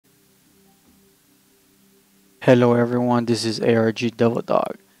Hello everyone, this is ARG Devil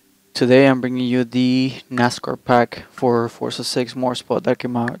Dog. Today I'm bringing you the NASCAR pack for Forza 6 Motorsport that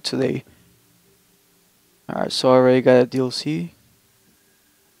came out today. Alright, so I already got a DLC.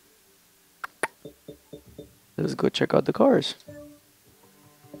 Let's go check out the cars.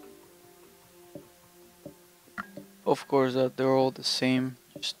 Of course, they're all the same,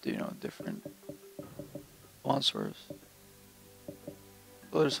 just different sponsors.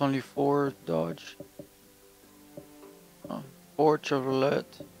 So there's only 4 Dodge, 4 Chevrolet.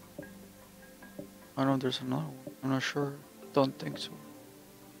 I know there's another one. I'm not sure. Don't think so.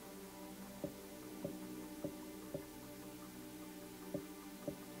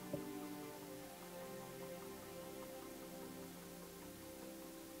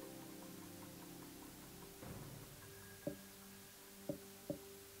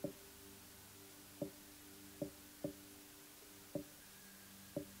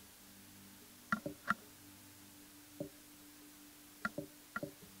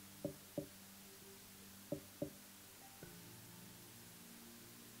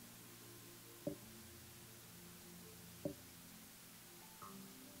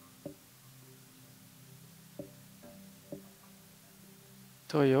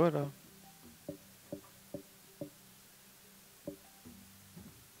 Toyota.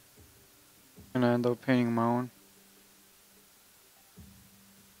 And I end up painting my own.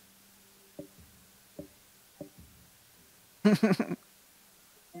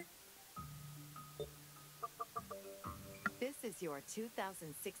 This is your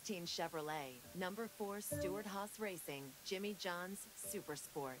 2016 Chevrolet, number 4 Stewart Haas Racing, Jimmy John's Super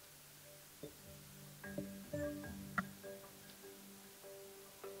Sport.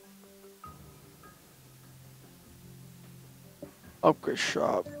 Upgrade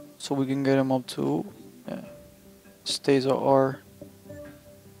shop, so we can get him up to stays at R.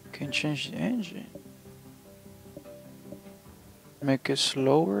 Can change the engine, make it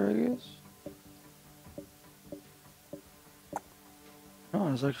slower, I guess.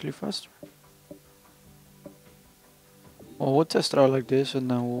 No, it's actually faster. Well, we'll test it out like this,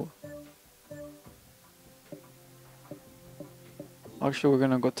 and then we're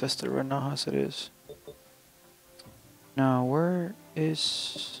gonna go test it right now as it is. Now, where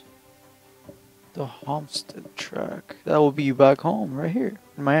is the Homestead track? That will be back home, right here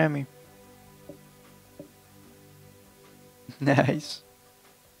in Miami. Nice.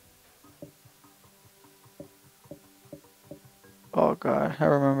 Oh god, I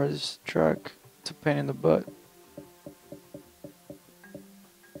remember this track. It's a pain in the butt.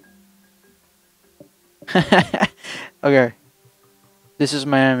 Okay, this is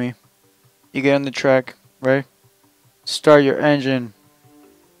Miami. You get on the track, right? Start your engine.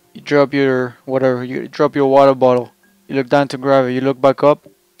 You drop your whatever, you drop your water bottle. You look down to grab it, you look back up.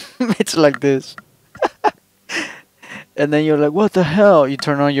 It's like this. And then you're like, what the hell? You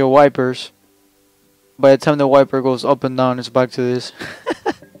turn on your wipers. By the time the wiper goes up and down, it's back to this.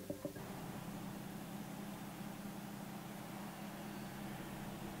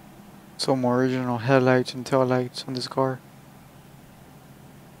 Some original headlights and tail lights on this car.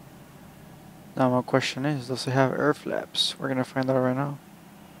 Now my question is, does it have air flaps? We're gonna find out right now.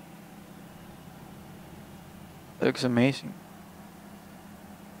 It looks amazing.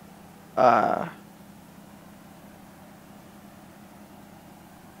 Can't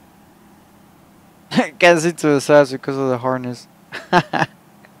see to the sides because of the harness. Oh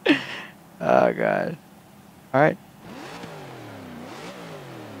god. Alright.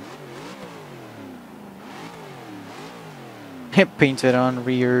 Painted on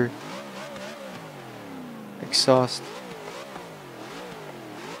rear exhaust.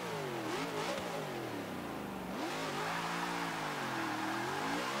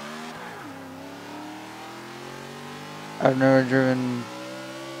 I've never driven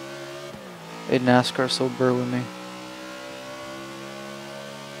a NASCAR, so bear with me.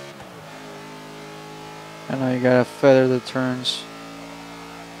 I know you gotta feather the turns.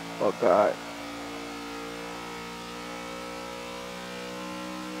 Oh god.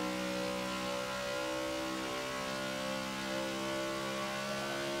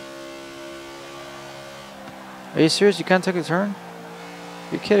 Are you serious? You can't take a turn?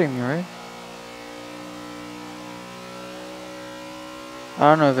 You're kidding me, right? I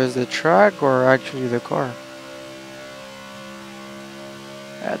don't know if it's the track or actually the car.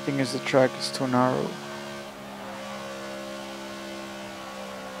 I think it's the track, it's too narrow.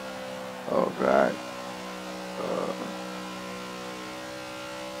 Oh god.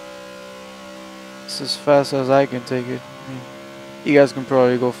 It's as fast as I can take it. I mean, you guys can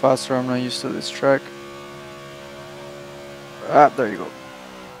probably go faster, I'm not used to this track. Ah, there you go.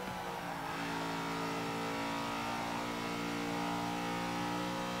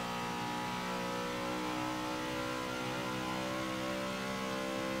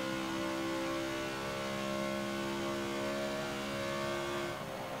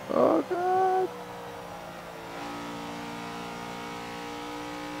 Oh god.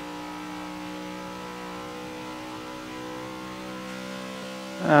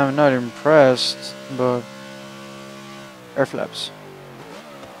 I'm not impressed, but air flaps.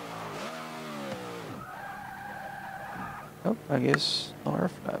 Nope, I guess no air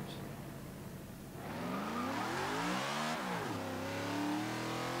flaps.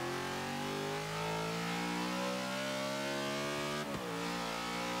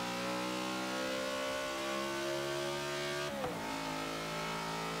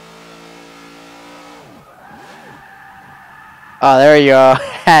 Oh, there you go.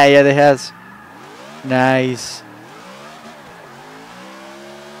 Yeah, it has. Nice.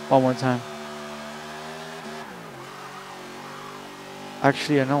 One more time.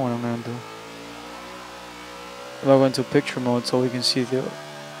 Actually, I know what I'm gonna do. I'm gonna go into picture mode so we can see the.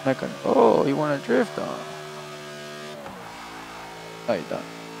 Like, oh, you wanna drift on? Oh, you done.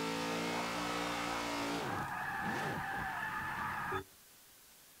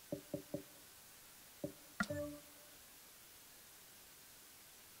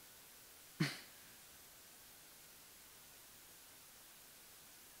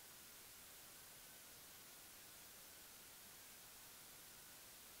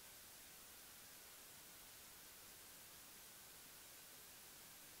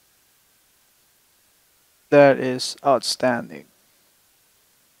 That is outstanding.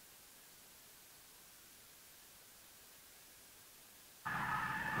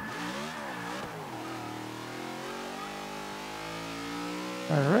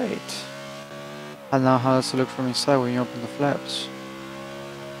 Alright. And now how does it look from inside when you open the flaps?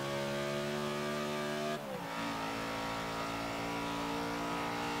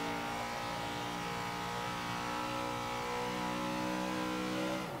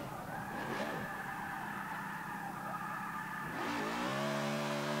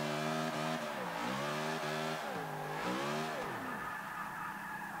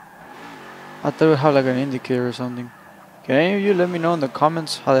 I thought it had like an indicator or something. Can any of you let me know in the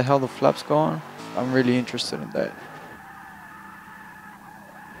comments how the hell the flaps go on? I'm really interested in that.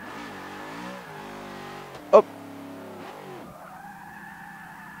 Oh!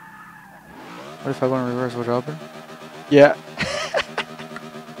 What if I go in reverse? Would it open? Yeah.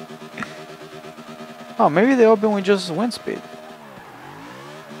 Oh, maybe they open with just wind speed.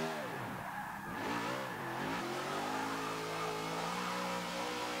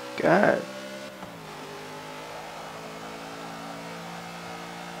 God.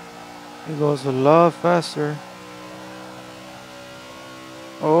 It goes a lot faster.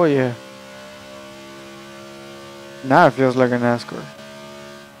 Oh yeah. Now it feels like a NASCAR.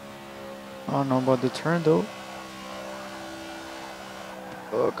 I don't know about the turn though.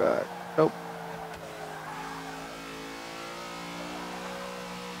 Oh god. Nope.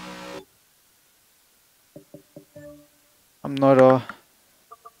 I'm not a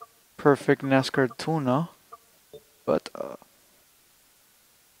perfect NASCAR tuner, but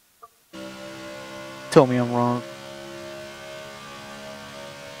tell me I'm wrong.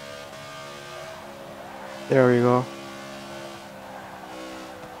 There we go.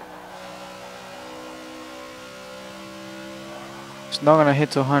 It's not gonna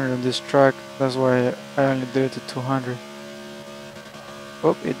hit 200 on this track. That's why I only did it to 200.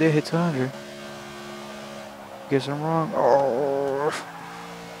 Oh, it did hit 200. Guess I'm wrong. Oh.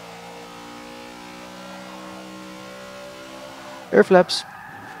 Air flaps.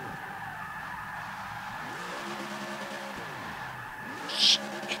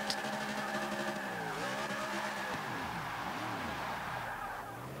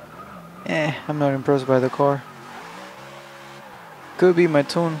 I'm not impressed by the car. Could be my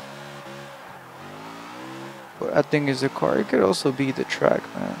tune, but I think it's the car. It could also be the track,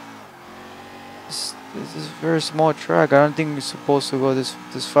 man. This is a very small track. I don't think it's supposed to go this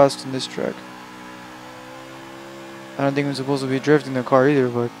fast on this track. I don't think I'm supposed to be drifting the car either,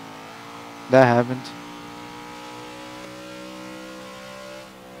 but that happened.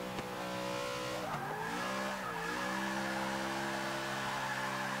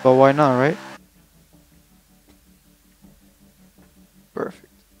 But why not, right?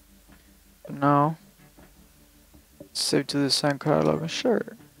 Perfect. But now, save to the San Carlo.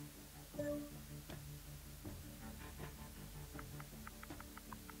 Sure.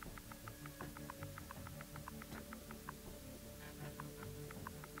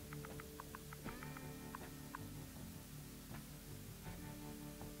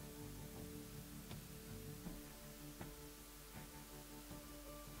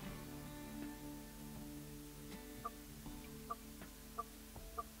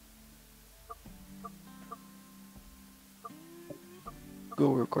 go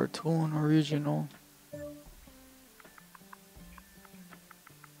with cartoon original.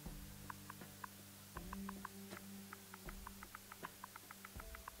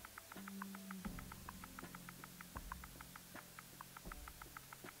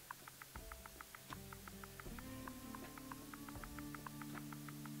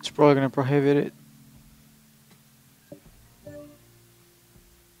 It's probably gonna prohibit it.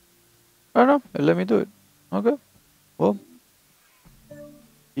 I don't know. Let me do it. Okay. Well,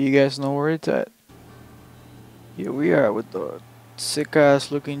 you guys know where it's at. Here we are with the sick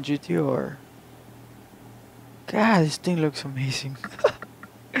ass looking GTR. God, this thing looks amazing.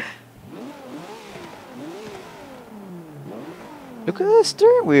 Look at the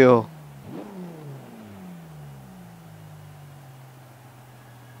steering wheel.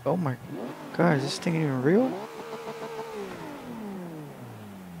 Oh my god, is this thing even real?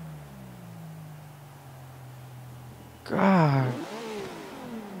 God.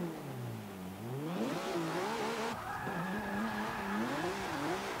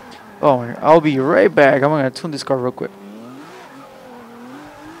 Oh my, I'll be right back. I'm gonna tune this car real quick.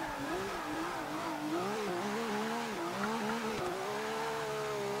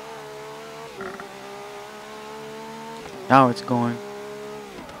 Now it's going.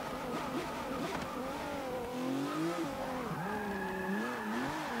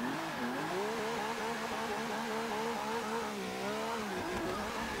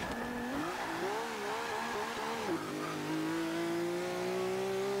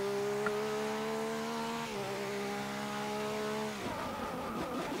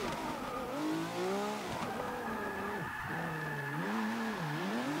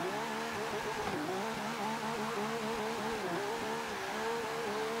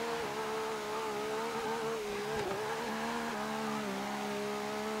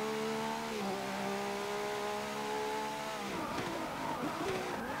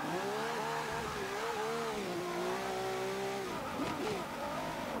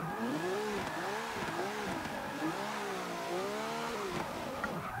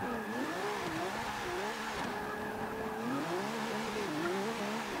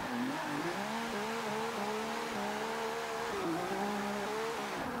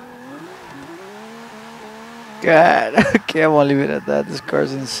 God, okay, I won't leave it at that. This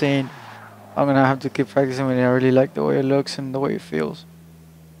car's insane. I'm gonna have to keep practicing with it. I really like the way it looks and the way it feels.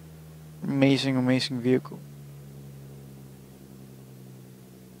 Amazing, amazing vehicle.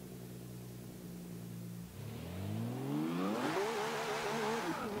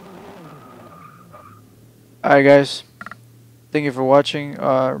 Alright guys, thank you for watching.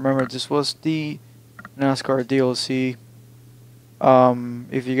 Remember this was the NASCAR DLC.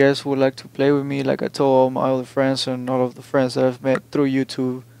 If you guys would like to play with me, like I told all my other friends and all of the friends that I've met through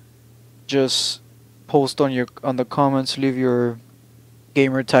YouTube, just post on the comments, leave your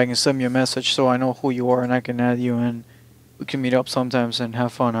gamer tag and send me a message so I know who you are and I can add you and we can meet up sometimes and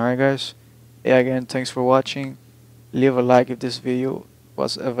have fun. Alright guys? Yeah, again, thanks for watching. Leave a like if this video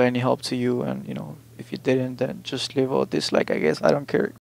was of any help to you, and if you didn't, then just leave a dislike, I guess. I don't care.